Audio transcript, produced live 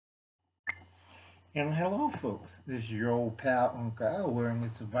And hello, folks. This is your old pal Uncle Al wearing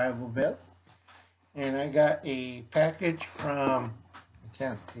a survival vest. And I got a package from, I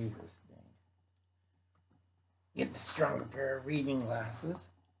can't see this thing. Get the stronger pair of reading glasses.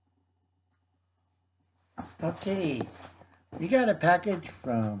 Okay, we got a package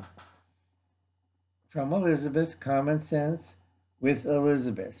from Elizabeth, Common Sense with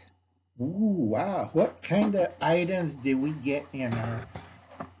Elizabeth. Ooh, wow. What kind of items did we get in our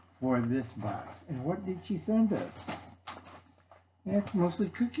for this box? And what did she send us? It's mostly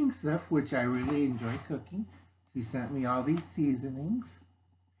cooking stuff, which I really enjoy cooking. She sent me all these seasonings.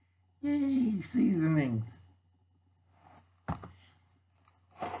 Yay, seasonings.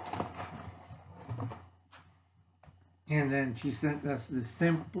 And then she sent us the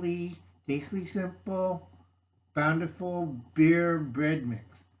Simply, Tastely Simple, Bountiful Beer Bread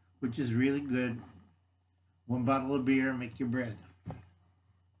Mix, which is really good. One bottle of beer, make your bread.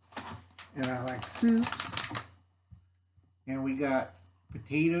 And I like soups. And we got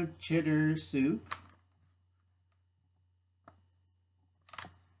potato cheddar soup.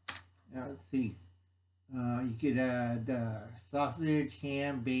 Now let's see. You could add sausage,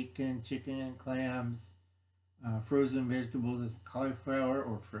 ham, bacon, chicken, clams, frozen vegetables as cauliflower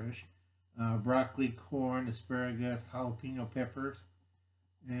or fresh, broccoli, corn, asparagus, jalapeno peppers,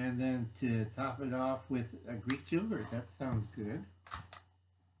 and then to top it off with a Greek yogurt. That sounds good.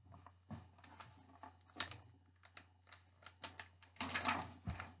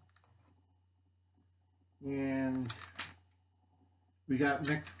 And we got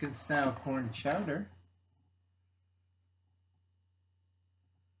Mexican style corn chowder.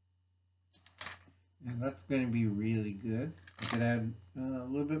 And that's going to be really good. I could add a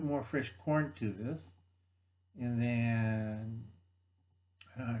little bit more fresh corn to this. And then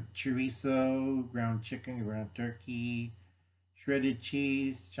chorizo, ground chicken, ground turkey, shredded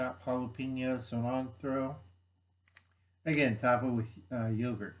cheese, chopped jalapenos, cilantro. Again, top it with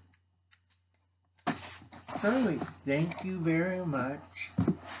yogurt. Shirley, thank you very much.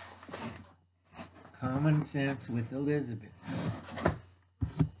 Common Sense with Elizabeth.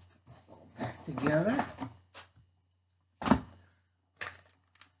 Back together.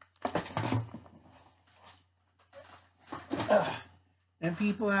 And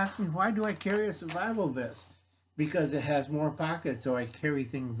people ask me, why do I carry a survival vest? Because it has more pockets, so I carry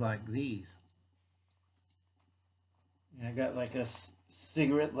things like these. And I got like a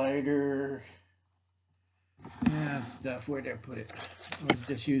cigarette lighter. Yeah, stuff. Where did I put it? I was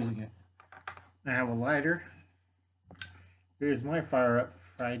just using it. I have a lighter. Here's my Fire Up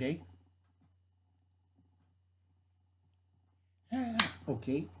Friday.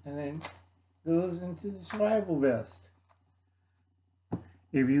 Okay, and then goes into the survival vest.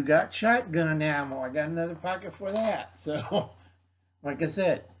 If you got shotgun ammo, I got another pocket for that. So, like I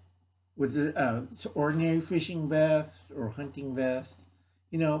said, with the ordinary fishing vest or hunting vest,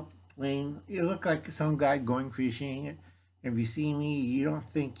 you know, plain, you look like some guy going fishing. If you see me, you don't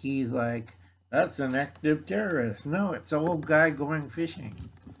think he's like, that's an active terrorist. No, it's an old guy going fishing.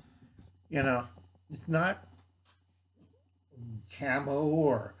 You know, it's not camo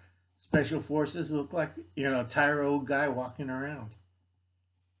or special forces. It look like, you know, a tired old guy walking around.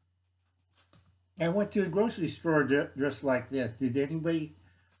 I went to the grocery store dressed like this. Did anybody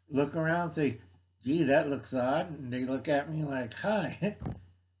look around and say, gee, that looks odd? And they look at me like, hi.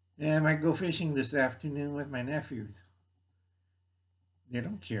 And I might go fishing this afternoon with my nephews. They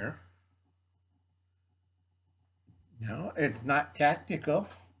don't care. No, it's not tactical.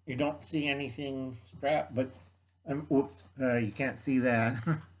 You don't see anything strapped, but, oops, you can't see that.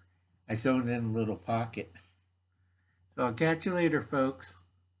 I sewed it in a little pocket. So I'll catch you later, folks.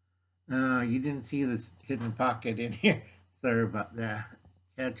 You didn't see this hidden pocket in here. Sorry about that.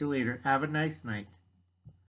 Catch you later. Have a nice night.